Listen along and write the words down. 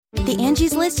The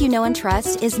Angie's List you know and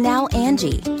trust is now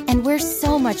Angie, and we're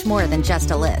so much more than just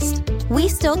a list. We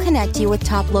still connect you with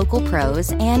top local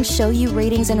pros and show you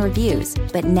ratings and reviews,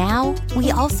 but now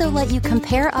we also let you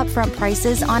compare upfront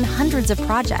prices on hundreds of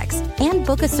projects and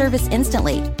book a service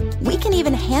instantly. We can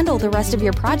even handle the rest of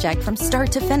your project from start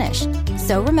to finish.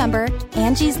 So remember,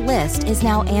 Angie's List is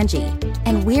now Angie,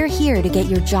 and we're here to get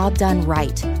your job done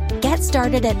right. Get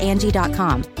started at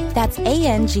Angie.com. That's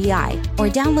ANGI, or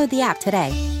download the app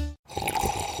today.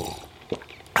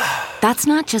 That's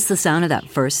not just the sound of that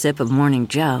first sip of Morning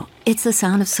Joe. It's the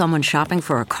sound of someone shopping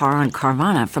for a car on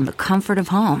Carvana from the comfort of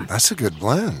home. That's a good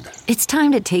blend. It's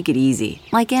time to take it easy,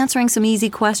 like answering some easy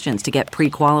questions to get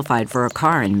pre-qualified for a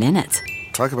car in minutes.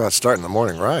 Talk about starting the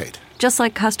morning right. Just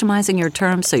like customizing your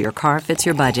terms so your car fits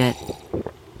your budget.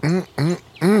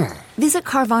 Visit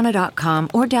Carvana.com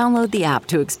or download the app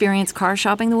to experience car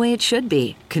shopping the way it should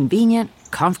be. Convenient,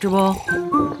 comfortable.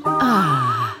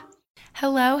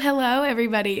 Hello,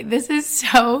 everybody. This is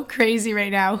so crazy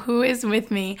right now. Who is with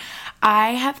me?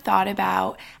 I have thought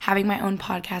about having my own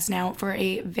podcast now for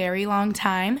a very long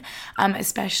time,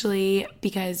 especially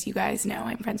because you guys know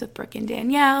I'm friends with Brooke and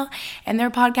Danielle and their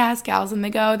podcast, Gals on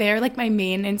the Go. They're like my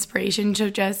main inspiration,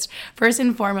 so just first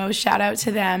and foremost, shout out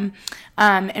to them.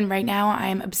 And right now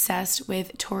I'm obsessed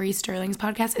with Tori Sterling's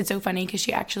podcast. It's so funny because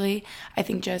she actually, I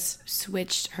think, just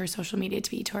switched her social media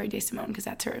to be Tori DeSimone because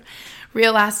that's her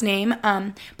real last name.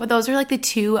 But those are like the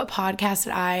two podcasts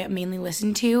that I mainly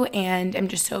listen to, and I'm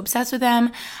just so obsessed with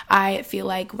them. I feel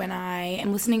like when I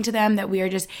am listening to them that we are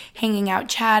just hanging out,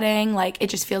 chatting. Like, it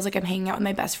just feels like I'm hanging out with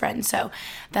my best friend. So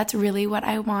that's really what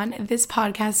I want this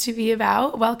podcast to be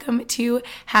about. Welcome to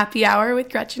Happy Hour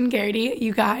with Gretchen Garrity.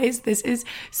 You guys, this is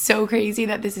so crazy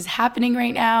that this is happening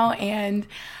right now, and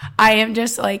I am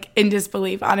just like in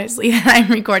disbelief, honestly, that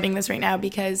I'm recording this right now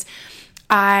because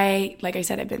like I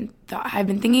said, I've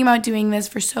been thinking about doing this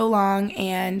for so long,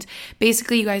 and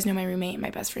basically, you guys know my roommate, my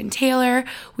best friend Taylor.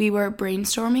 We were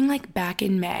brainstorming like back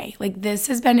in May. Like, this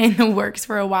has been in the works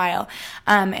for a while,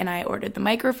 and I ordered the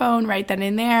microphone right then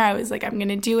and there. I was like, I'm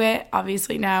gonna do it.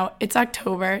 Obviously, now it's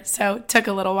October, so it took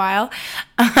a little while,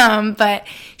 but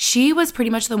she was pretty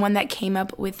much the one that came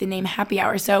up with the name Happy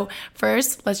Hour. So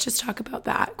first, let's just talk about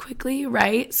that quickly,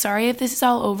 right? Sorry if this is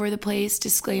all over the place.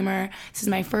 Disclaimer: this is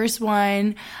my first one.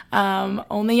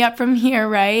 Only up from here,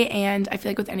 right? And I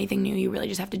feel like with anything new, you really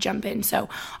just have to jump in. So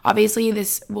obviously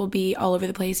this will be all over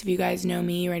the place. If you guys know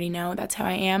me, you already know that's how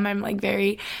I am. I'm like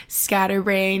very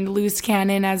scatterbrained, loose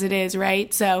cannon as it is,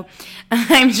 right? So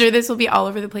I'm sure this will be all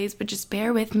over the place, but just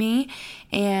bear with me,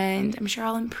 and I'm sure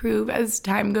I'll improve as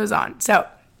time goes on. So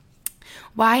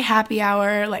why Happy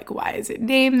Hour? Like, why is it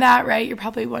named that, right? You're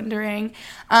probably wondering.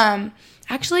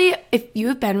 Actually, if you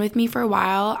have been with me for a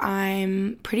while,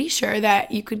 I'm pretty sure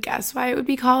that you could guess why it would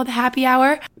be called Happy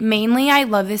Hour. Mainly, I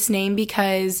love this name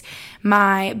because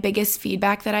my biggest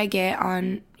feedback that I get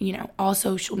on, all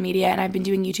social media, and I've been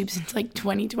doing YouTube since like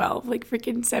 2012, like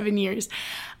freaking 7 years,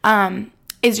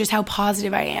 is just how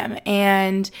positive I am.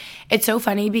 And it's so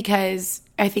funny because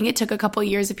I think it took a couple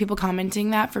years of people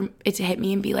commenting that for it to hit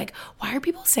me and be like, why are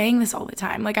people saying this all the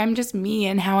time? Like, I'm just me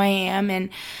and how I am. And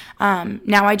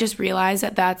now I just realize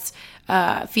that that's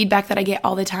feedback that I get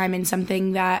all the time, and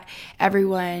something that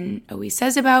everyone always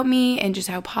says about me, and just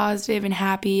how positive and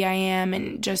happy I am.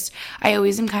 And just, I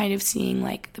always am kind of seeing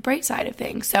like the bright side of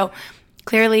things. So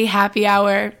clearly, Happy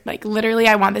Hour, like literally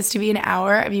I want this to be an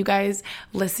hour of you guys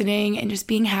listening and just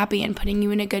being happy and putting you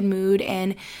in a good mood.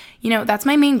 And that's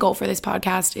my main goal for this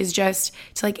podcast, is just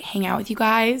to like hang out with you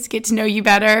guys, get to know you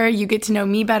better, you get to know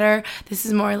me better. This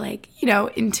is more like,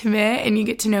 intimate, and you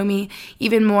get to know me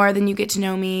even more than you get to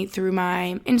know me through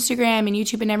my Instagram and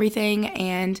YouTube and everything.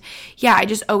 And yeah, I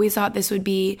just always thought this would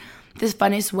be this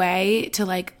funnest way to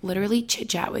like literally chit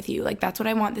chat with you. Like, that's what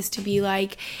I want this to be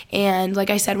like. And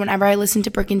like I said, whenever I listen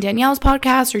to Brooke and Danielle's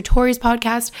podcast or Tori's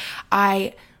podcast,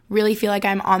 I really feel like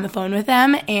I'm on the phone with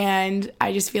them, and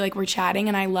I just feel like we're chatting,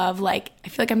 and I feel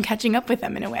like I'm catching up with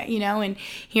them in a way, and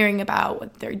hearing about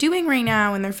what they're doing right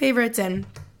now and their favorites and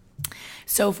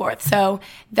so forth. So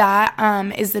that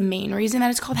is the main reason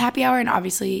that it's called Happy Hour. And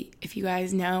obviously, if you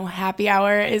guys know, Happy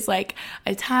Hour is like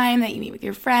a time that you meet with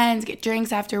your friends, get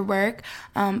drinks after work.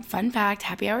 Fun fact,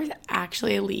 Happy Hour is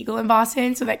actually illegal in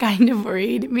Boston, so that kind of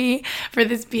worried me for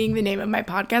this being the name of my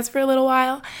podcast for a little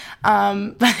while.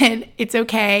 But it's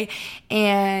okay.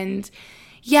 And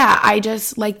yeah, I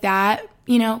just like that.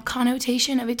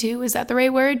 connotation of it too. Is that the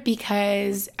right word?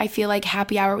 Because I feel like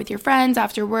happy hour with your friends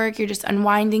after work, you're just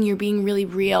unwinding, you're being really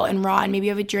real and raw, and maybe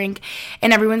you have a drink,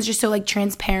 and everyone's just so like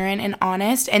transparent and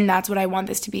honest, and that's what I want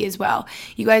this to be as well.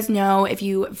 You guys know, if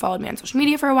you followed me on social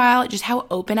media for a while, just how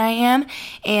open I am,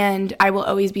 and I will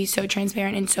always be so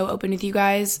transparent and so open with you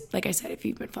guys. Like I said, if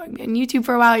you've been following me on YouTube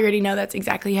for a while, you already know that's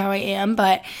exactly how I am,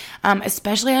 but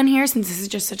especially on here, since this is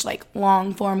just such like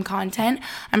long form content,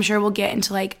 I'm sure we'll get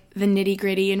into like the nitty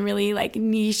gritty and really like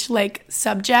niche like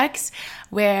subjects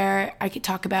where I could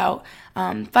talk about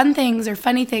fun things or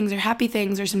funny things or happy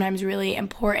things or sometimes really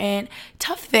important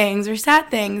tough things or sad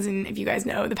things. And if you guys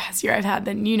know the past year I've had,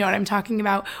 then you know what I'm talking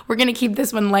about. We're gonna keep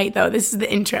this one light though. This is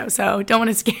the intro, so don't want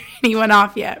to scare anyone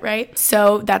off yet, right?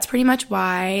 So that's pretty much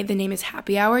why the name is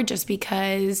Happy Hour, just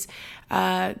because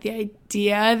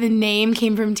the name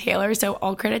came from Taylor, so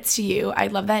all credits to you. I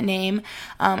love that name.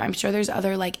 I'm sure there's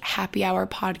other like happy hour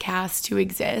podcasts to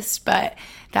exist, but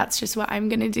that's just what I'm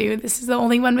gonna do. This is the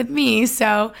only one with me,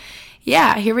 so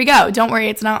yeah, here we go. Don't worry,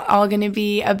 it's not all gonna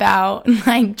be about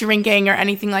like drinking or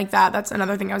anything like that. That's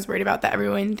another thing I was worried about, that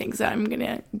everyone thinks that I'm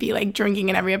gonna be like drinking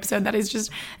in every episode. That is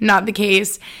just not the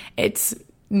case. It's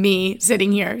me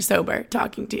sitting here sober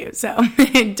talking to you, so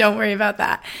don't worry about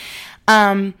that.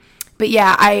 But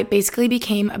yeah, I basically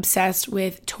became obsessed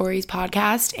with Tori's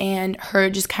podcast and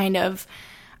her just kind of,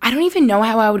 I don't even know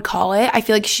how I would call it. I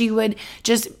feel like she would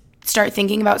just start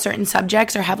thinking about certain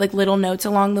subjects or have like little notes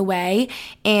along the way,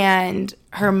 and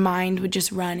her mind would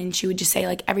just run and she would just say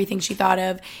like everything she thought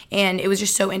of, and it was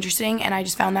just so interesting, and I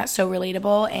just found that so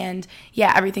relatable. And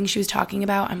yeah, everything she was talking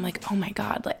about, I'm like, oh my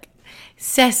God, like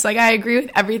sis, like I agree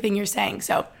with everything you're saying.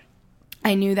 So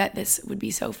I knew that this would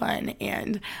be so fun,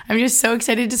 and I'm just so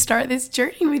excited to start this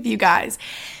journey with you guys.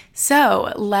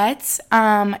 So let's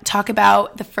talk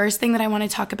about the first thing that I want to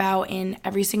talk about in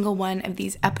every single one of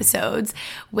these episodes,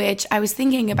 which I was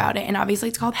thinking about it, and obviously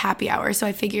it's called Happy Hour. So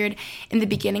I figured in the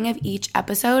beginning of each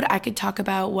episode, I could talk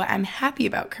about what I'm happy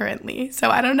about currently. So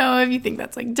I don't know if you think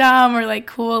that's like dumb or like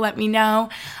cool, let me know.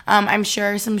 I'm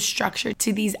sure some structure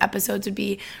to these episodes would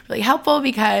be really helpful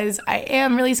because I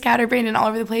am really scatterbrained and all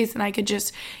over the place, and I could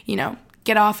just,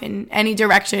 get off in any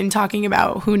direction talking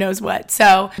about who knows what.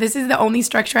 So this is the only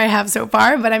structure I have so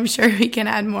far, but I'm sure we can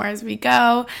add more as we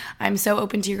go. I'm so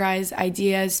open to your guys'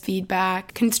 ideas,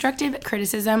 feedback, constructive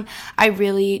criticism. I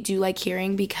really do like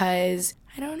hearing, because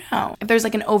I don't know, if there's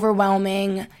like an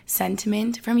overwhelming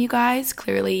sentiment from you guys,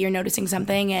 clearly you're noticing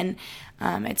something, and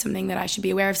it's something that I should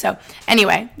be aware of. So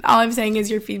anyway, all I'm saying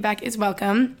is your feedback is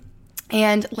welcome.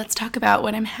 And let's talk about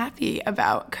what I'm happy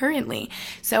about currently.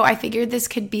 So I figured this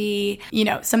could be,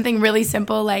 something really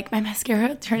simple, like my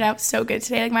mascara turned out so good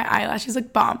today, like my eyelashes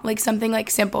look bomb, like something like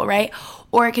simple, right?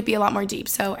 Or it could be a lot more deep.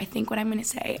 So I think what I'm going to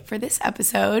say for this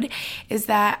episode is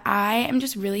that I am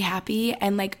just really happy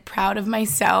and like proud of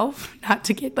myself, not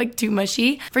to get like too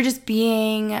mushy, for just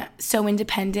being so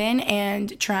independent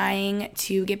and trying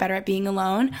to get better at being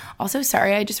alone. Also,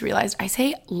 sorry, I just realized I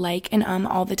say like and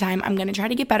all the time. I'm going to try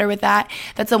to get better with that.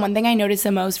 That's the one thing I noticed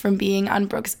the most from being on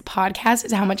Brooke's podcast,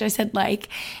 is how much I said like,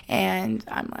 and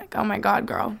I'm like, oh my God,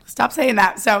 girl, stop saying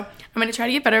that. So I'm going to try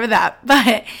to get better with that.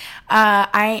 But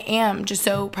I am just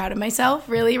so proud of myself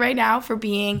really right now for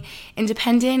being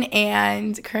independent,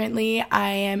 and currently I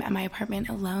am at my apartment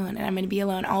alone, and I'm going to be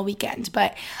alone all weekend.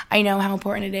 But I know how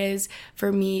important it is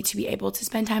for me to be able to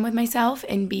spend time with myself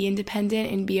and be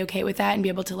independent and be okay with that, and be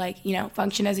able to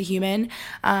function as a human,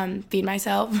 feed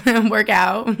myself, work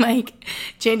out,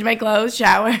 change my clothes,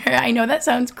 shower. I know that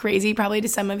sounds crazy probably to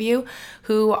some of you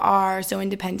who are so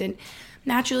independent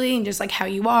naturally and just like how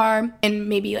you are, and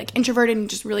maybe like introverted and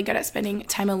just really good at spending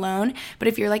time alone. But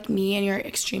if you're like me and you're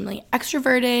extremely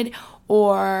extroverted,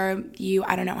 or you,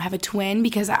 I don't know, have a twin,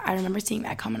 because I remember seeing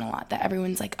that comment a lot, that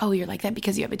everyone's like, oh, you're like that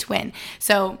because you have a twin.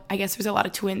 So I guess there's a lot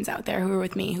of twins out there who are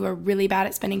with me who are really bad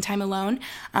at spending time alone.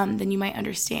 Then you might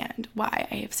understand why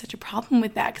I have such a problem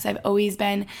with that, because I've always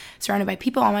been surrounded by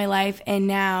people all my life, and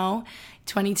now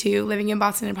 22, living in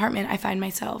Boston apartment, I find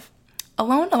myself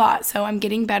alone a lot. So I'm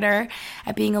getting better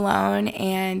at being alone,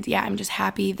 and yeah, I'm just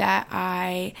happy that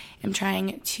I am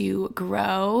trying to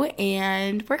grow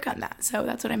and work on that. So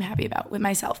that's what I'm happy about with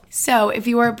myself. So if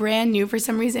you are brand new for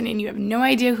some reason and you have no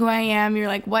idea who I am, you're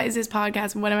like, what is this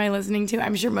podcast? What am I listening to?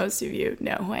 I'm sure most of you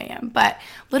know who I am, but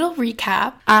little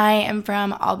recap. I am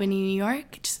from Albany, New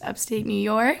York, just upstate New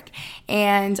York,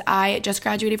 and I just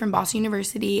graduated from Boston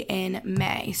University in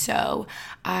May. So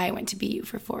I went to BU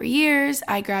for 4 years.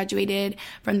 I graduated graduated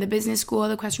from the business school,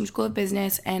 the Questrom School of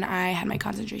Business, and I had my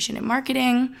concentration in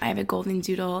marketing. I have a golden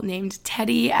doodle named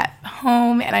Teddy at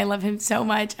home, and I love him so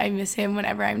much. I miss him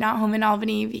whenever I'm not home in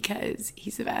Albany because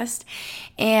he's the best.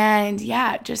 And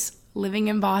yeah, just living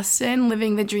in Boston,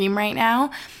 living the dream right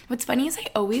now. What's funny is I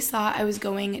always thought I was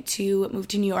going to move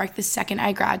to New York the second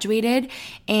I graduated,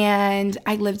 and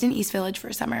I lived in East Village for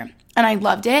a summer, and I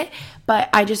loved it, but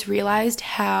I just realized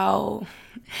how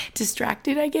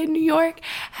distracted I get in New York,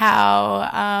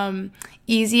 how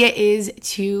easy it is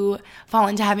to fall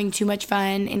into having too much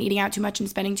fun and eating out too much and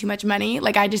spending too much money.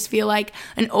 Like, I just feel like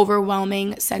an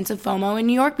overwhelming sense of FOMO in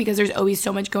New York because there's always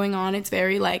so much going on. It's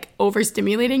very like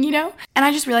overstimulating, you know? And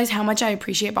I just realized how much I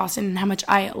appreciate Boston and how much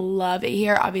I love it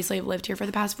here. Obviously, I've lived here for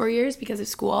the past 4 years because of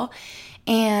school.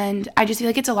 And I just feel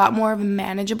like it's a lot more of a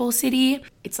manageable city.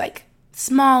 It's like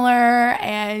smaller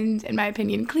and, in my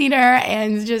opinion, cleaner.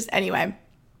 And just anyway,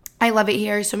 I love it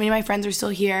here. So many of my friends are still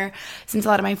here since a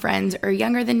lot of my friends are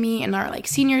younger than me and are like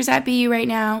seniors at BU right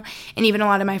now. And even a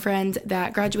lot of my friends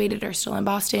that graduated are still in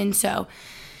Boston. So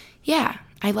yeah,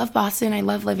 I love Boston. I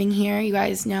love living here. You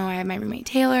guys know I have my roommate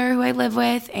Taylor who I live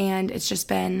with, and it's just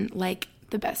been like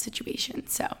the best situation.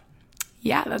 So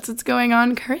yeah, that's what's going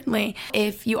on currently.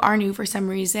 If you are new for some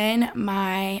reason,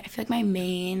 I feel like my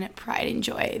main pride and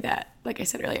joy that, like I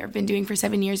said earlier, I've been doing for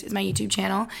 7 years is my YouTube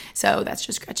channel. So that's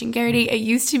just Gretchen Garrity. It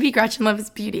used to be Gretchen Loves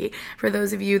Beauty for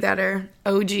those of you that are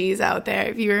OGs out there,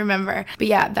 if you remember. But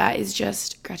yeah, that is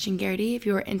just Gretchen Garrity if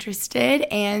you are interested.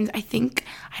 And I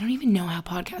don't even know how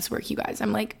podcasts work, you guys.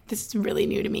 I'm like, this is really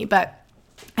new to me, but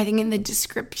I think in the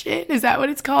description, is that what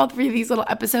it's called for these little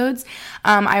episodes?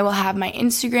 I will have my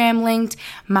Instagram linked,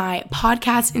 my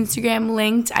podcast Instagram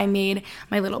linked. I made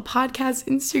my little podcast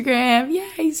Instagram.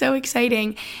 Yay, so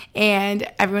exciting.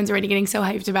 And everyone's already getting so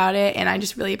hyped about it. And I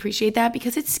just really appreciate that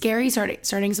because it's scary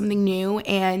starting something new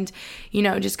and, you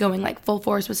know, just going like full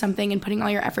force with something and putting all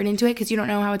your effort into it because you don't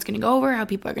know how it's going to go over, how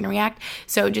people are going to react.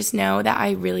 So just know that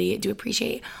I really do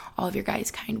appreciate all of your guys'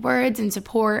 kind words and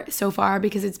support so far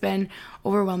because it's been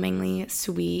overwhelmingly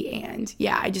sweet. And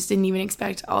yeah, I just didn't even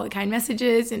expect all the kind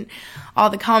messages and all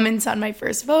the comments on my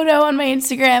first photo on my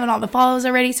Instagram and all the follows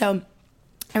already. So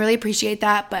I really appreciate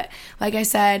that. But like I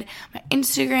said, my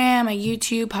Instagram, my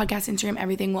YouTube, podcast Instagram,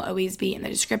 everything will always be in the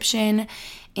description.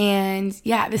 And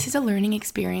yeah, this is a learning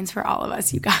experience for all of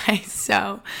us, you guys.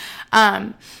 So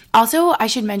also, I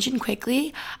should mention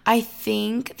quickly, I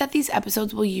think that these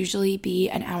episodes will usually be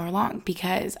an hour long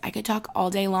because I could talk all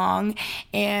day long.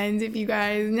 And if you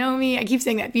guys know me, I keep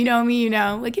saying that if you know me, you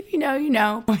know, like if you know, you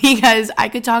know, because I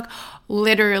could talk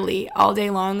literally all day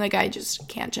long. Like I just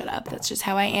can't shut up. That's just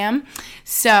how I am.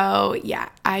 So yeah,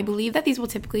 I believe that these will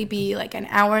typically be like an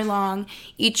hour long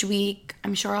each week.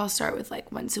 I'm sure I'll start with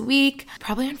like once a week,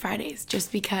 probably on Fridays,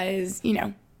 just because, you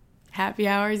know, happy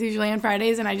hour is usually on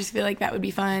Fridays, and I just feel like that would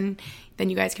be fun. Then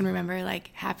you guys can remember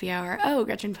like happy hour. Oh,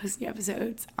 Gretchen posts new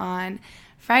episodes on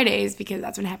Fridays because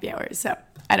that's when happy hour is. So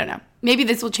I don't know. Maybe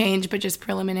this will change, but just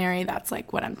preliminary, that's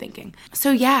like what I'm thinking.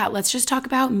 So yeah, let's just talk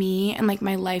about me and like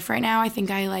my life right now. I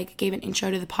think I like gave an intro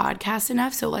to the podcast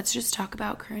enough. So let's just talk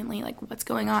about currently like what's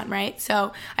going on, right?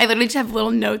 So I literally just have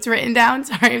little notes written down.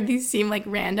 Sorry if these seem like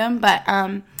random, but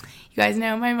you guys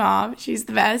know my mom. She's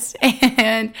the best.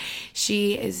 And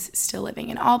she is still living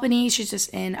in Albany. She's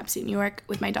just in upstate New York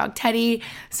with my dog Teddy.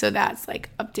 So that's like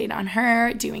update on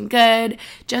her, doing good.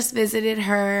 Just visited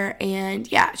her.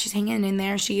 And yeah, she's hanging in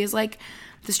there. She is like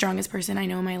the strongest person I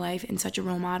know in my life and such a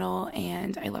role model.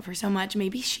 And I love her so much.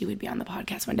 Maybe she would be on the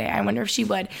podcast one day. I wonder if she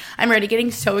would. I'm already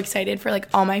getting so excited for like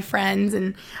all my friends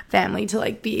and family to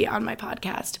like be on my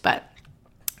podcast. But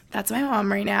that's my mom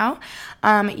right now.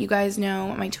 You guys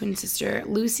know my twin sister,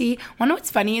 Lucy. What's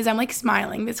funny is I'm like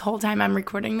smiling this whole time I'm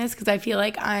recording this because I feel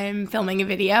like I'm filming a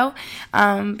video,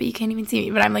 but you can't even see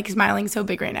me. But I'm like smiling so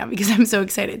big right now because I'm so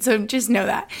excited. So just know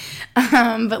that.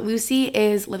 But Lucy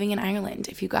is living in Ireland.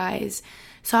 If you guys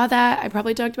saw that, I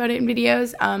probably talked about it in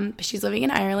videos, but she's living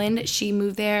in Ireland. She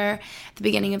moved there at the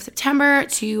beginning of September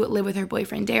to live with her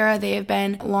boyfriend, Dara. They have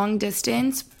been long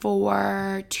distance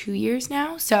for 2 years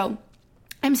now. So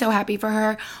I'm so happy for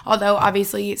her, although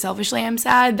obviously selfishly I'm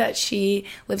sad that she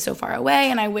lives so far away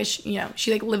and I wish, you know,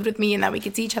 she like lived with me and that we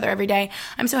could see each other every day.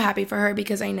 I'm so happy for her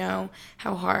because I know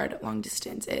how hard long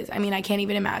distance is. I mean, I can't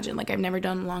even imagine, like I've never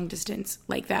done long distance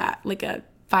like that, like a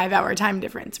 5-hour time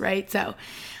difference, right? So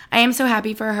I am so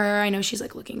happy for her. I know she's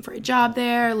like looking for a job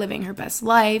there, living her best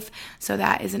life. So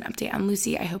that is an update on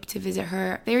Lucy. I hope to visit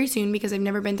her very soon because I've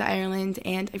never been to Ireland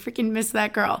and I freaking miss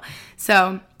that girl.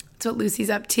 So that's what Lucy's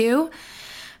up to.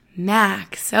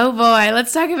 Max. Oh boy,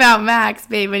 let's talk about Max,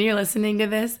 babe. When you're listening to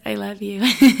this, I love you.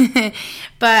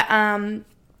 But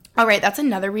All right, that's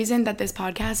another reason that this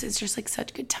podcast is just like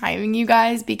such good timing, you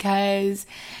guys, because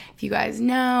if you guys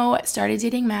know, started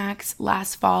dating Max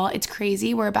last fall. It's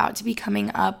crazy. We're about to be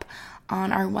coming up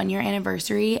on our 1-year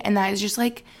anniversary, and that is just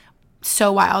like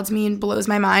so wild to me and blows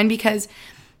my mind because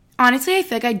honestly, I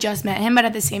feel like I just met him, but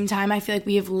at the same time, I feel like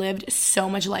we have lived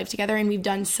so much life together and we've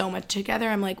done so much together.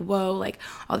 I'm like, whoa, like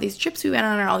all these trips we went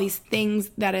on and all these things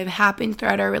that have happened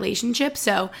throughout our relationship.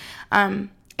 So,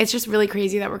 it's just really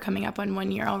crazy that we're coming up on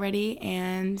 1 year already.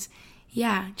 And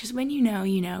yeah, just when you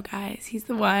know, guys, he's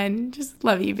the one. Just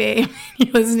love you, babe.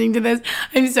 You're listening to this.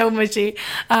 I'm so mushy.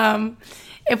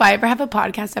 If I ever have a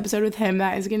podcast episode with him,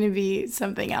 that is going to be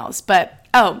something else. But,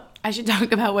 I should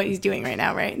talk about what he's doing right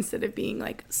now, right? Instead of being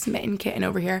like smitten kitten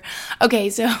over here. Okay,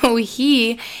 so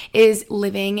he is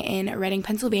living in Reading,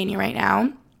 Pennsylvania right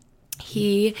now.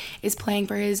 He is playing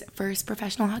for his first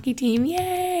professional hockey team.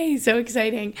 Yay! So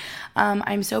exciting.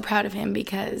 I'm so proud of him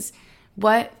because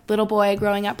what little boy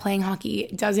growing up playing hockey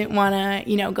doesn't want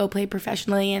to, go play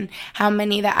professionally, and how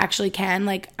many that actually can.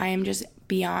 Like, I am just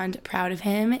beyond proud of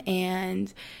him,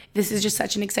 and this is just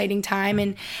such an exciting time.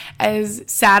 And as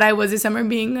sad I was this summer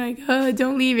being like, oh,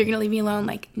 don't leave, you're gonna leave me alone,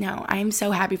 like, no, I'm so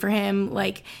happy for him.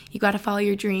 Like, you gotta follow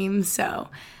your dreams. So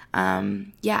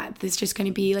this is just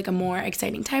gonna be like a more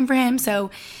exciting time for him.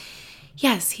 So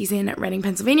yes, he's in Reading,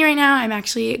 Pennsylvania right now. I'm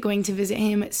actually going to visit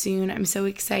him soon. I'm so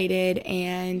excited,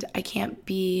 and I can't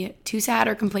be too sad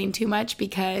or complain too much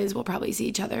because we'll probably see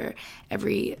each other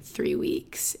every 3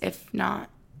 weeks, if not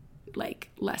like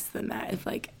less than that,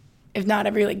 if not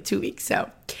every like 2 weeks. So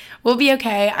we'll be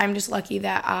okay. I'm just lucky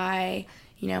that I,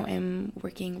 am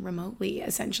working remotely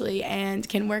essentially and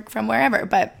can work from wherever.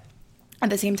 But at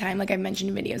the same time, like I've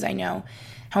mentioned in videos, I know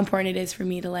how important it is for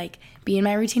me to like be in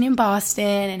my routine in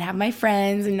Boston and have my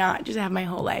friends and not just have my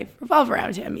whole life revolve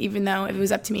around him, even though if it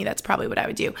was up to me, that's probably what I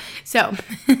would do. So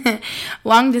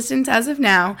long distance as of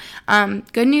now.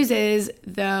 Good news is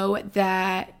though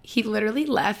that he literally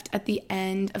left at the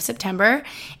end of September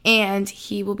and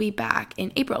he will be back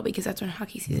in April because that's when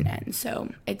hockey season ends.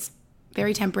 So it's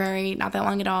very temporary, not that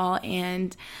long at all.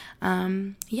 And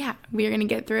we're going to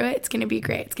get through it. It's going to be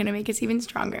great. It's going to make us even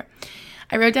stronger.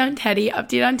 I wrote down Teddy,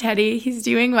 update on Teddy. He's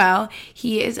doing well.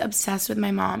 He is obsessed with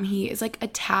my mom. He is like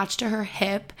attached to her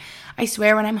hip. I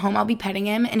swear when I'm home, I'll be petting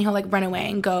him and he'll like run away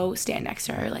and go stand next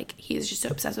to her. Like he's just so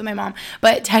obsessed with my mom.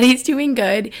 But Teddy's doing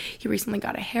good. He recently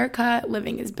got a haircut,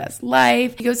 living his best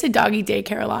life. He goes to doggy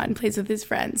daycare a lot and plays with his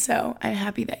friends. So I'm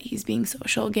happy that he's being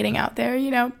social, getting out there,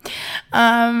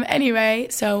 Anyway,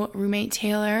 so roommate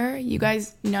Taylor, you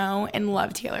guys know and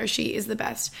love Taylor. She is the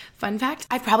best. Fun fact,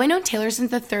 I've probably known Taylor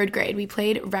since the 3rd grade. We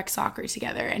played rec soccer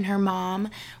together and her mom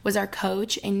was our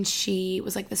coach and she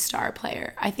was like the star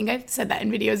player. I think I've said that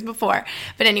in videos before.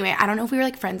 But anyway, I don't know if we were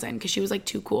like friends then because she was like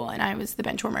too cool and I was the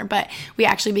bench warmer. But we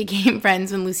actually became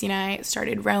friends when Lucy and I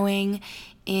started rowing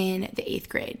in the 8th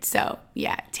grade. So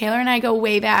yeah, Taylor and I go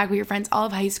way back. We were friends all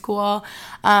of high school,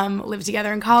 lived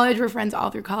together in college. We're friends all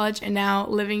through college and now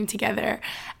living together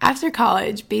after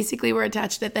college. Basically, we're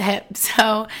attached at the hip.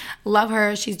 So love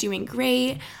her. She's doing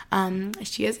great.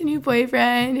 She has a new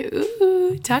boyfriend.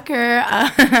 Ooh, Tucker.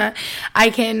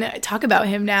 I can talk about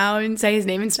him now and say his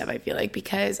name and stuff, I feel like,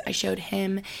 because I showed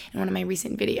him in one of my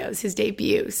recent videos, his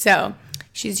debut. So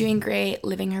she's doing great,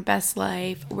 living her best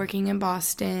life, working in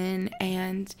Boston,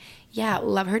 and yeah,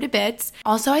 love her to bits.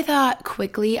 Also, I thought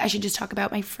quickly I should just talk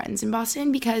about my friends in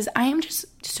Boston because I am just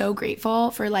so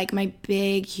grateful for like my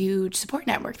big, huge support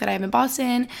network that I have in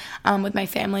Boston with my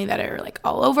family that are like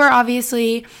all over,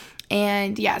 obviously.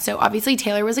 And yeah, so obviously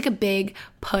Taylor was like a big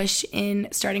push in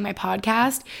starting my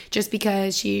podcast just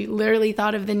because she literally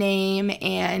thought of the name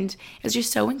and it was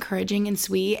just so encouraging and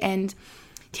sweet. And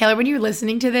Taylor, when you're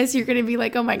listening to this, you're going to be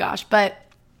like, oh my gosh. But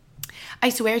I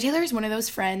swear Taylor is one of those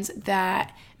friends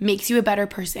that makes you a better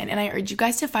person. And I urge you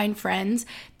guys to find friends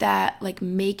that like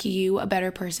make you a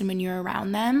better person when you're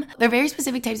around them. They're very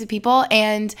specific types of people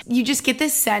and you just get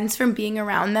this sense from being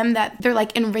around them that they're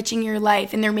like enriching your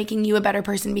life and they're making you a better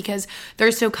person because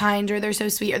they're so kind or they're so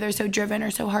sweet or they're so driven or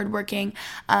so hardworking.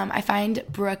 I find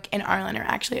Brooke and Arlen are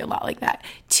actually a lot like that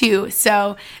too.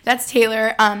 So that's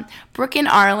Taylor. Brooke and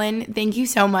Arlen, thank you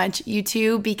so much, you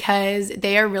two, because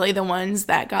they are really the ones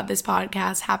that got this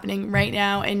podcast happening right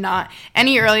now and not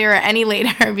any earlier or any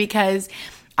later because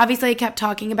obviously I kept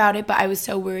talking about it, but I was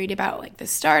so worried about like the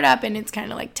startup and it's kind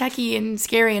of like techie and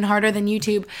scary and harder than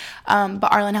YouTube.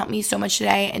 But Arlen helped me so much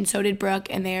today and so did Brooke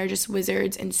and they are just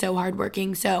wizards and so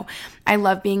hardworking. So I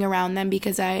love being around them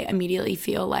because I immediately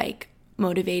feel like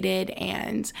motivated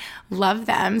and love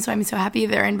them. So I'm so happy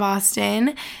they're in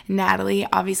Boston. Natalie,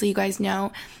 obviously you guys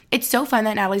know, it's so fun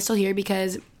that Natalie's still here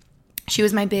because She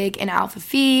was my big in Alpha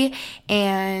Phi,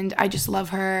 and I just love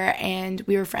her, and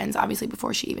we were friends obviously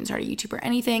before she even started YouTube or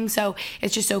anything, so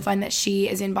it's just so fun that she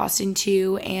is in Boston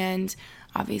too, and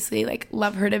obviously, like,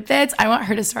 love her to bits. I want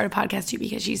her to start a podcast too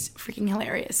because she's freaking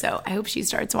hilarious. So I hope she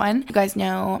starts one. You guys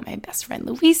know my best friend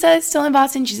Louisa is still in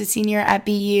Boston. She's a senior at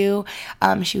BU.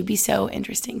 She would be so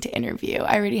interesting to interview.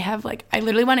 I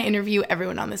literally want to interview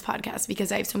everyone on this podcast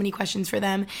because I have so many questions for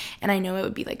them, and I know it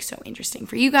would be like so interesting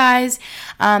for you guys.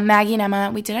 Maggie and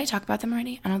Emma. Wait, did I talk about them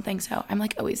already? I don't think so. I'm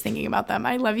like always thinking about them.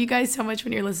 I love you guys so much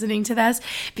when you're listening to this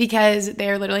because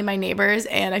they're literally my neighbors,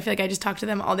 and I feel like I just talk to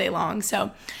them all day long.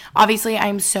 So obviously,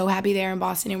 I'm so happy they're in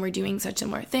Boston and we're doing such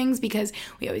similar things because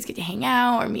we always get to hang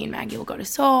out, or me and Maggie will go to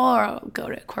Seoul, or I'll go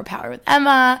to Core Power with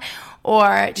Emma,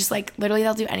 or just like literally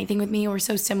they'll do anything with me. We're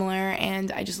so similar,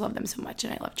 and I just love them so much,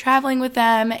 and I love traveling with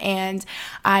them, and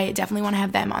I definitely want to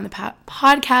have them on the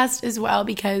podcast as well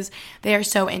because they are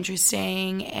so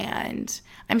interesting, and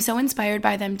I'm so inspired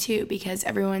by them too because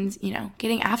everyone's,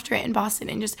 getting after it in Boston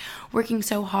and just working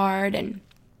so hard. And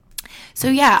so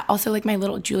yeah, also like my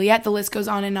little Juliet, the list goes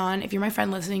on and on. If you're my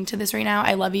friend listening to this right now,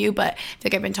 I love you, but I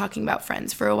think I've been talking about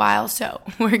friends for a while, so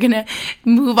we're gonna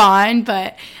move on.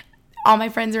 But all my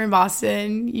friends are in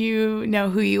Boston. You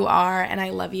know who you are, and I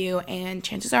love you, and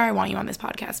chances are I want you on this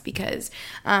podcast because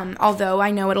although I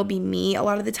know it'll be me a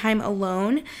lot of the time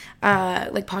alone,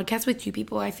 like podcasts with two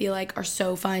people I feel like are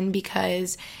so fun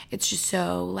because it's just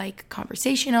so like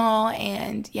conversational,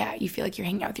 and yeah, you feel like you're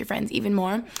hanging out with your friends even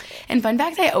more. And fun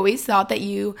fact, I always thought that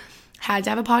you had to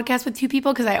have a podcast with two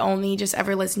people because I only just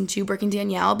ever listened to Brooke and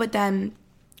Danielle, but then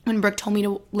when Brooke told me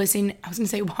to listen, I was going to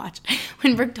say watch.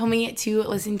 When Brooke told me to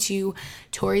listen to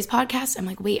Tori's podcast, I'm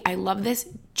like, wait, I love this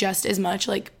just as much,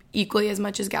 like equally as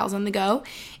much as Gals on the Go.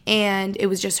 And it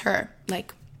was just her,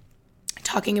 like,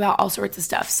 talking about all sorts of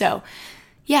stuff. So,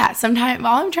 yeah, sometimes,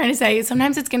 all I'm trying to say is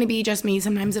sometimes it's going to be just me.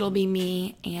 Sometimes it'll be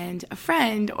me and a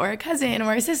friend or a cousin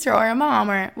or a sister or a mom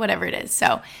or whatever it is.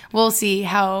 So, we'll see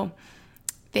how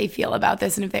they feel about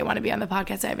this and if they want to be on the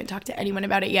podcast. I haven't talked to anyone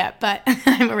about it yet, but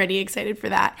I'm already excited for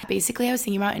that. Basically, I was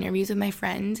thinking about interviews with my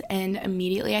friend, and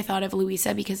immediately I thought of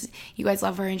Louisa because you guys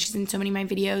love her and she's in so many of my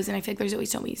videos, and I feel like there's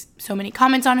always so many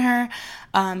comments on her,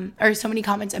 or so many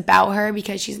comments about her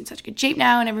because she's in such good shape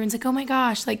now, and everyone's like, oh my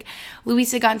gosh, like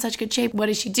Louisa got in such good shape, what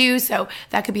does she do? So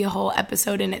that could be a whole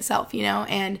episode in itself,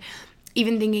 and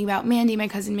even thinking about Mandy, my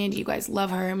cousin Mandy, you guys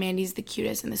love her. Mandy's the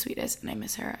cutest and the sweetest, and I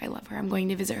miss her. I love her. I'm going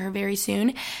to visit her very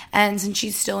soon. And since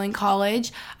she's still in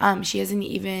college, she has an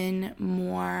even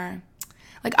more,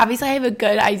 like, obviously I have a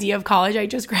good idea of college. I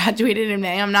just graduated in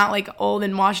May. I'm not, like, old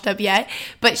and washed up yet,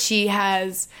 but she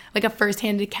has, like, a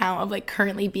firsthand account of, like,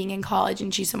 currently being in college,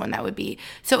 and she's someone that would be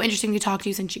so interesting to talk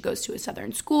to since she goes to a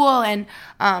Southern school and,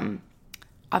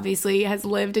 obviously has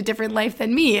lived a different life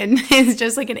than me and is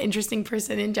just like an interesting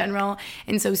person in general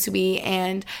and so sweet,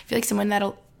 and I feel like someone that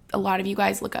a lot of you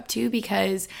guys look up to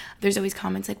because there's always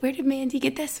comments like, where did Mandy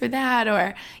get this or that,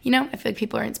 or I feel like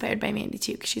people are inspired by Mandy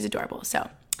too because she's adorable. So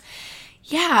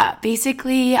yeah,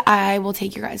 basically I will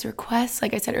take your guys' requests,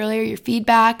 like I said earlier, your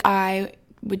feedback. I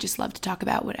would just love to talk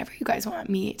about whatever you guys want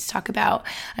me to talk about.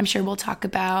 I'm sure we'll talk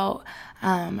about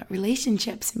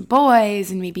relationships and boys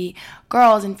and maybe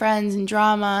girls and friends and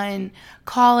drama and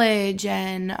college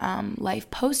and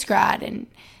life post-grad and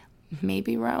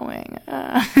maybe rowing.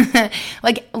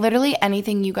 Like literally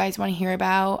anything you guys want to hear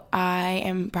about, I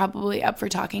am probably up for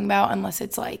talking about unless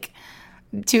it's like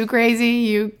too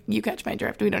crazy. You catch my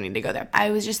drift. We don't need to go there.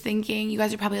 I was just thinking, you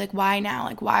guys are probably like, why now?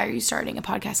 Like, why are you starting a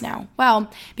podcast now? Well,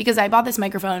 because I bought this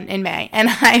microphone in May and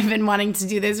I've been wanting to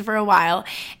do this for a while.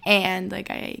 And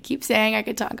like I keep saying, I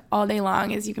could talk all day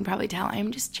long. As you can probably tell,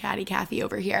 I'm just chatty Cathy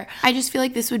over here. I just feel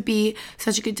like this would be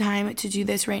such a good time to do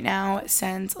this right now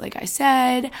since, like I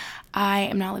said, I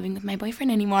am not living with my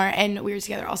boyfriend anymore, and we were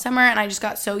together all summer, and I just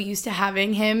got so used to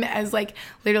having him as like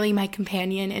literally my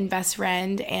companion and best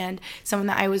friend and someone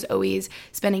that I was always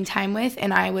spending time with,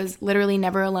 and I was literally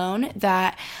never alone,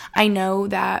 that I know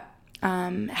that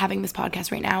having this podcast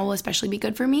right now will especially be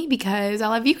good for me because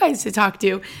I'll have you guys to talk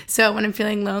to. So when I'm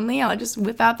feeling lonely, I'll just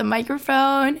whip out the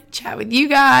microphone, chat with you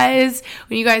guys.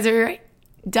 When you guys are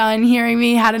done hearing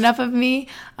me, had enough of me,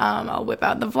 I'll whip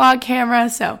out the vlog camera.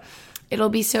 So it'll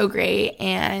be so great,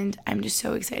 and I'm just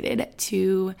so excited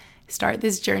to start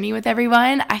this journey with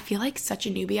everyone. I feel like such a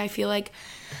newbie. I feel like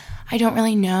I don't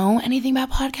really know anything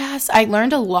about podcasts. I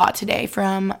learned a lot today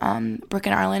from Brooke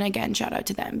and Arlen. Again, shout out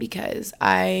to them because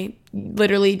I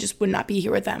literally just would not be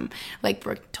here with them. Like,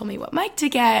 Brooke told me what mic to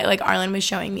get. Like, Arlen was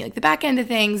showing me like the back end of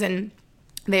things, and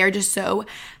They are just so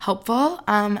helpful.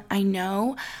 I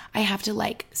know I have to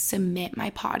like submit my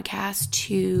podcast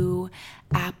to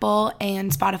Apple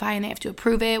and Spotify, and they have to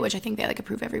approve it, which I think they like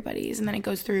approve everybody's, and then it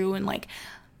goes through in like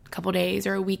a couple days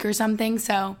or a week or something.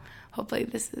 So hopefully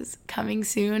this is coming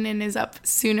soon and is up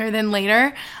sooner than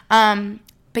later.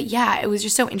 But yeah, it was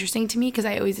just so interesting to me because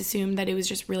I always assumed that it was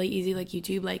just really easy, like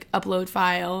YouTube, like upload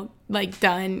file, like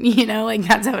done, you know, like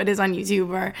that's how it is on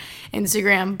YouTube or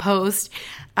Instagram post.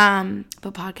 But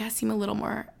podcasts seem a little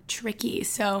more tricky.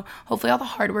 So hopefully all the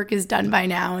hard work is done by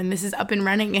now and this is up and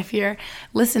running if you're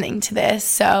listening to this.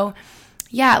 So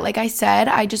yeah, like I said,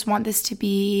 I just want this to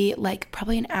be like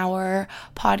probably an hour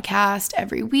podcast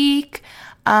every week.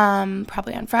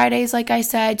 Probably on Fridays, like I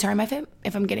said. Sorry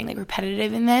if I'm getting like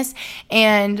repetitive in this.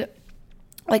 And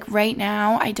like right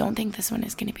now, I don't think this one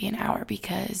is going to be an hour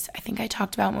because I think I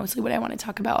talked about mostly what I want to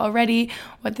talk about already,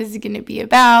 what this is going to be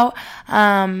about.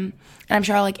 And I'm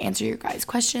sure I'll like answer your guys'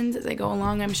 questions as I go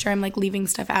along. I'm sure I'm like leaving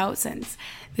stuff out since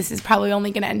this is probably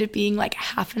only going to end up being like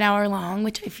half an hour long,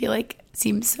 which I feel like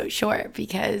seems so short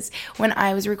because when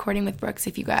I was recording with Brooks,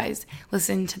 if you guys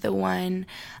listen to the one,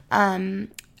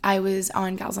 I was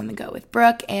on Gals on the Go with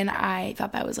Brooke, and I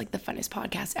thought that was like the funnest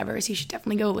podcast ever, so you should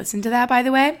definitely go listen to that, by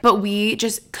the way. But we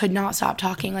just could not stop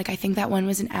talking. Like, I think that one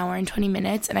was an hour and 20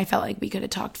 minutes, and I felt like we could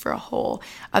have talked for a whole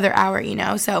other hour, you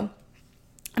know? So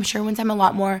I'm sure once I'm a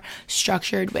lot more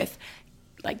structured with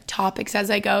like topics as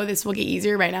I go, this will get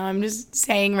easier. Right now I'm just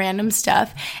saying random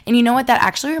stuff. And you know what? That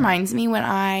actually reminds me when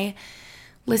I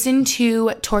listened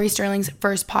to Tori Sterling's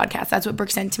first podcast. That's what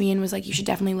Brooke sent to me and was like, you should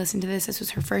definitely listen to this. This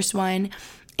was her first one.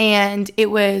 And it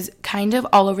was kind of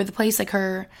all over the place, like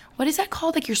her, what is that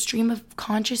called? Like your stream of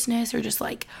consciousness or just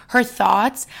like her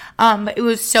thoughts. But it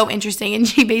was so interesting. And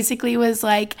she basically was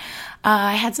like,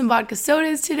 I had some vodka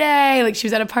sodas today. Like she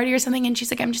was at a party or something. And she's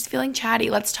like, I'm just feeling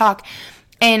chatty. Let's talk.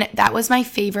 And that was my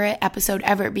favorite episode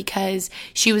ever because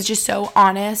she was just so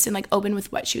honest and like open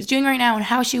with what she was doing right now and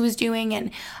how she was doing.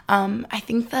 And I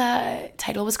think the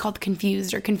title was called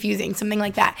Confused or Confusing, something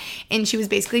like that. And she was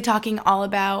basically talking all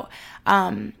about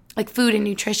like food and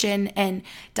nutrition and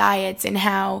diets and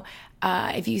how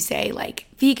if you say like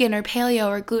vegan or paleo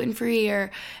or gluten-free or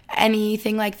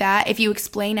anything like that, if you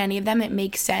explain any of them, it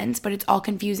makes sense, but it's all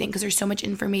confusing because there's so much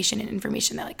information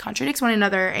that like contradicts one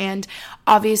another. And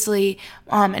obviously,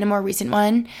 in a more recent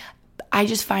one, I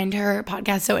just find her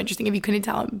podcast so interesting. If you couldn't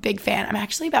tell, I'm a big fan. I'm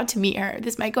actually about to meet her.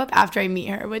 This might go up after I meet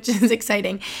her, which is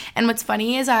exciting. And what's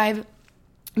funny is I've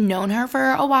known her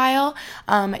for a while,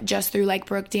 just through like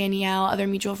Brooke, Danielle, other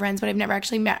mutual friends, but I've never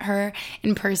actually met her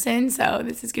in person, so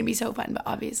this is gonna be so fun. But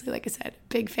obviously, like I said,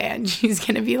 big fan. She's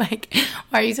gonna be like,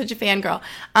 why are you such a fangirl?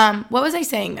 What was I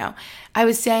saying though? I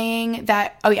was saying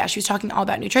that, oh yeah, she was talking all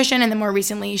about nutrition, and then more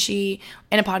recently she,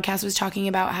 in a podcast, was talking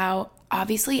about how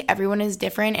obviously everyone is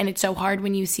different, and it's so hard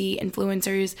when you see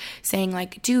influencers saying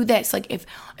like, do this, like if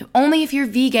only if you're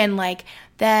vegan, like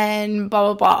then blah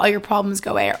blah blah, all your problems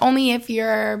go away, or only if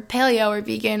you're paleo or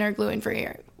vegan or gluten-free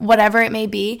or whatever it may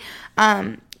be,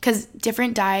 because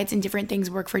different diets and different things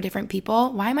work for different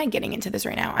people. Why am I getting into this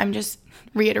right now? I'm just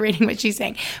reiterating what she's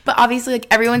saying. But obviously, like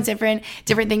everyone's different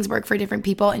things work for different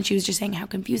people, and she was just saying how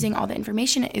confusing all the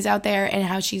information is out there and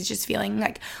how she's just feeling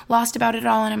like lost about it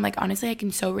all. And I'm like, honestly, I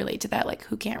can so relate to that. Like,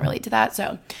 who can't relate to that?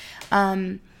 So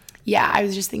yeah, I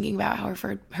was just thinking about how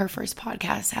her first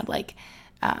podcast had like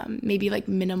maybe like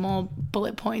minimal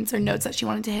bullet points or notes that she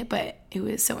wanted to hit, but it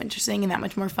was so interesting and that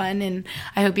much more fun. And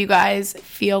I hope you guys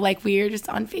feel like we're just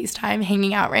on FaceTime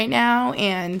hanging out right now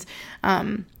and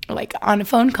like on a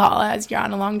phone call as you're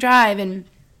on a long drive. And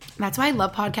that's why I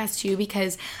love podcasts too,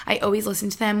 because I always listen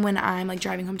to them when I'm like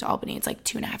driving home to Albany. It's like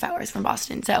 2.5 hours from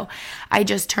Boston, so I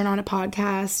just turn on a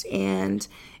podcast and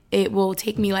it will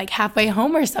take me like halfway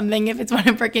home or something. If it's one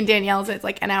of Brooke and Danielle's, it's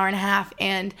like an hour and a half.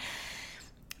 And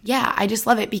yeah, I just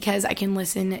love it because I can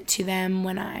listen to them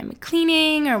when I'm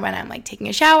cleaning or when I'm like taking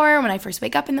a shower, when I first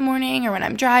wake up in the morning or when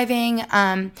I'm driving.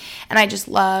 And I just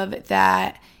love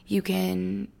that you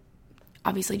can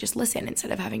obviously just listen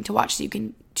instead of having to watch, so you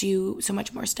can do so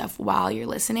much more stuff while you're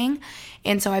listening.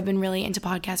 And so I've been really into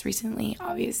podcasts recently,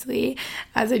 obviously.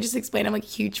 As I just explained, I'm like a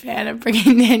huge fan of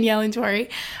bringing Danielle and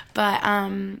Tori. But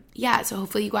yeah, so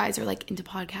hopefully you guys are like into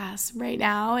podcasts right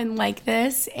now and like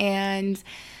this, and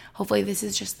hopefully this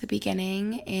is just the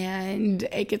beginning and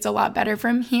it gets a lot better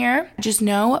from here. Just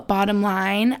know, bottom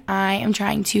line, I am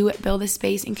trying to build a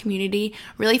space and community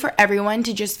really for everyone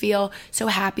to just feel so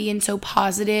happy and so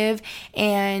positive,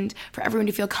 and for everyone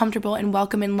to feel comfortable and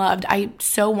welcome and loved. I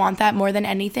so want that more than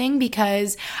anything,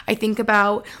 because I think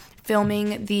about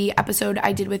filming the episode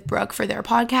I did with Brooke for their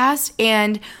podcast,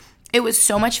 and It was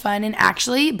so much fun, and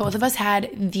actually both of us had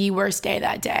the worst day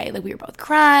that day. Like we were both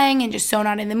crying and just so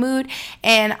not in the mood,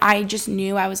 and I just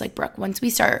knew, I was like, Brooke, once we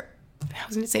start, I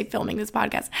was going to say filming this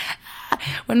podcast,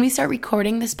 when we start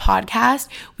recording this podcast,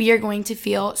 we are going to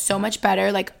feel so much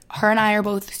better. Like her and I are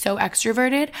both so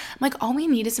extroverted. I'm like, all we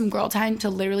need is some girl time to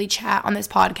literally chat on this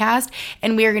podcast,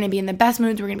 and we are going to be in the best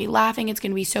moods. We're going to be laughing. It's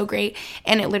going to be so great,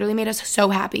 and it literally made us so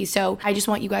happy. So I just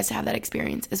want you guys to have that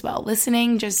experience as well.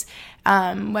 Listening, just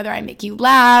whether I make you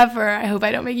laugh or I hope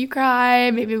I don't make you cry.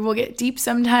 Maybe we'll get deep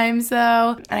sometimes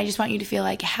though. And I just want you to feel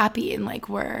like happy and like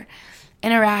we're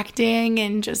interacting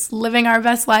and just living our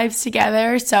best lives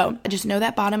together. So just know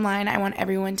that bottom line, I want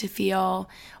everyone to feel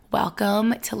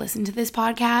welcome to listen to this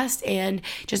podcast and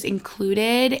just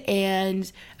included and,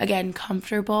 again,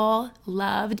 comfortable,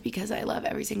 loved, because I love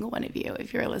every single one of you.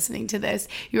 If you're listening to this,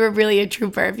 you were really a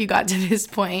trooper if you got to this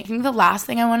point. I think the last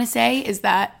thing I want to say is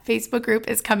that Facebook group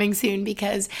is coming soon,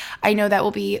 because I know that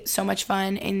will be so much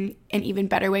fun and an even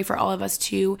better way for all of us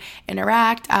to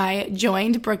interact. I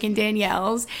joined Brooke and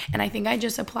Danielle's, and I think I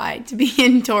just applied to be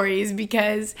in Tori's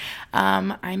because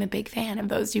I'm a big fan of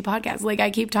those two podcasts, like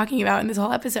I keep talking about in this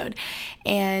whole episode.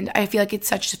 And I feel like it's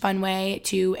such a fun way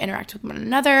to interact with one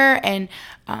another, and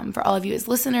for all of you as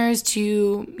listeners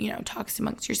to, talk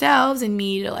amongst yourselves, and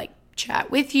me to like chat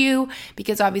with you,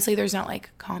 because obviously there's not like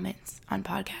comments on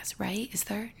podcasts, right? Is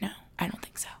there? No, I don't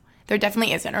think so. There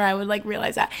definitely isn't, or I would like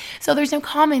realize that. So there's no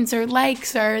comments or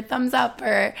likes or thumbs up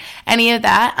or any of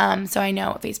that. So I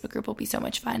know a Facebook group will be so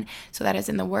much fun. So that is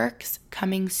in the works,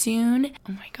 coming soon.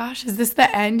 Oh my gosh, is this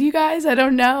the end, you guys? I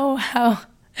don't know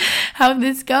how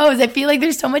this goes. I feel like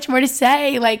there's so much more to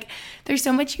say. Like there's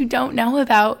so much you don't know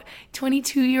about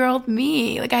 22-year-old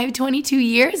me. Like I have 22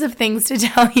 years of things to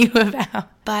tell you about.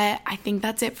 But I think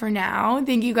that's it for now.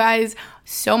 Thank you guys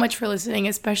so much for listening,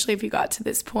 especially if you got to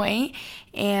this point.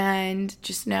 And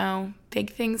just know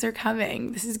big things are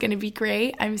coming. This is going to be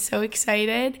great. I'm so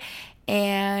excited.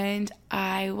 And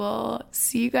I will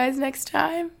see you guys next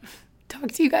time.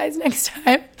 Talk to you guys next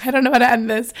time. I don't know how to end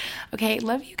this. Okay,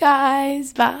 love you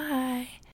guys. Bye.